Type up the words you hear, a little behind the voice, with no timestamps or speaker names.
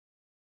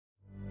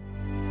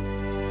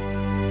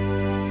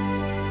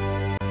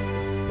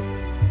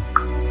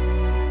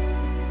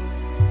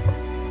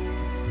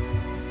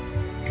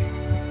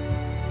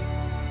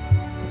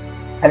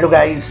Hello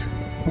guys,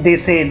 they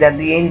say that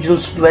the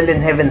angels dwell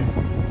in heaven.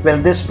 Well,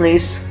 this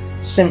place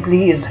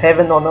simply is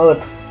heaven on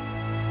earth.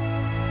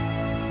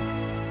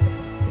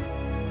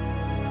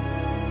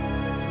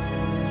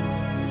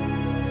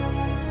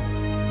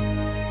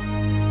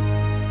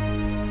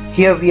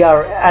 Here we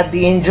are at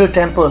the Angel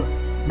Temple.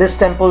 This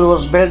temple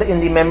was built in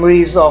the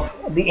memories of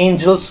the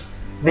angels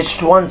which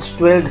once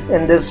dwelled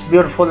in this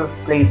beautiful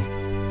place.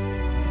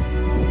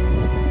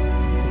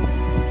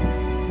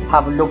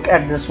 Have a look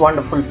at this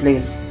wonderful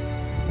place.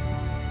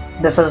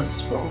 This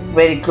is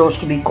very close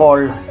to be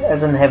called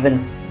as in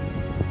heaven,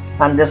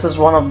 and this is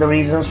one of the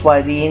reasons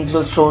why the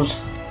angels chose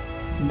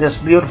this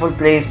beautiful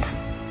place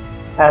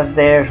as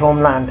their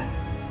homeland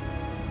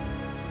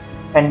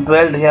and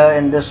dwelled here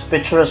in this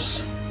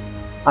picturesque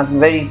and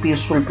very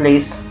peaceful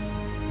place.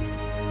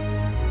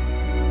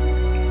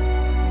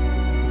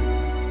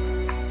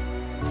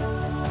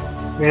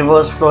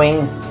 Rivers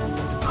flowing,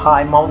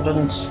 high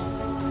mountains,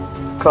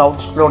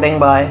 clouds floating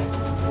by.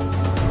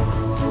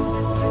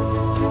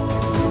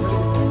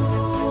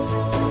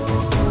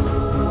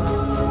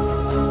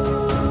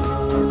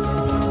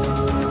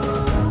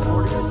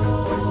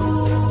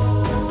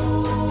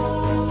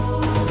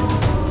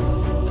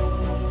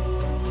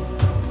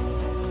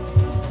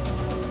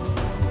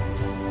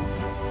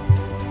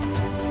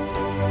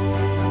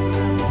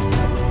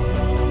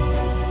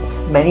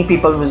 Many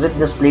people visit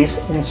this place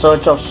in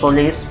search of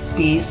solace,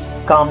 peace,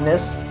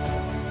 calmness,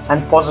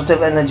 and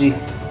positive energy.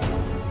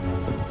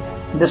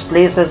 This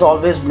place is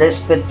always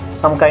blessed with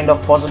some kind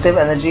of positive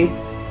energy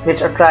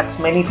which attracts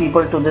many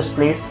people to this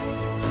place.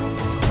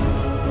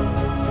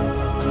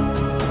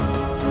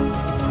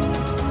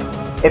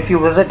 If you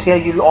visit here,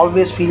 you'll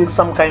always feel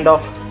some kind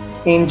of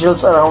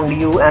angels around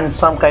you and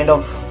some kind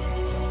of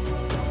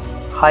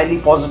highly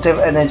positive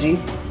energy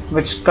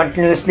which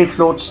continuously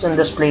floats in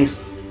this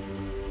place.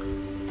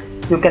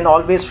 You can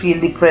always feel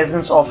the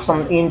presence of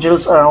some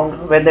angels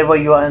around whenever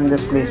you are in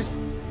this place.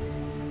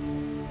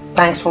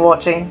 Thanks for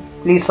watching.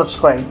 Please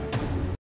subscribe.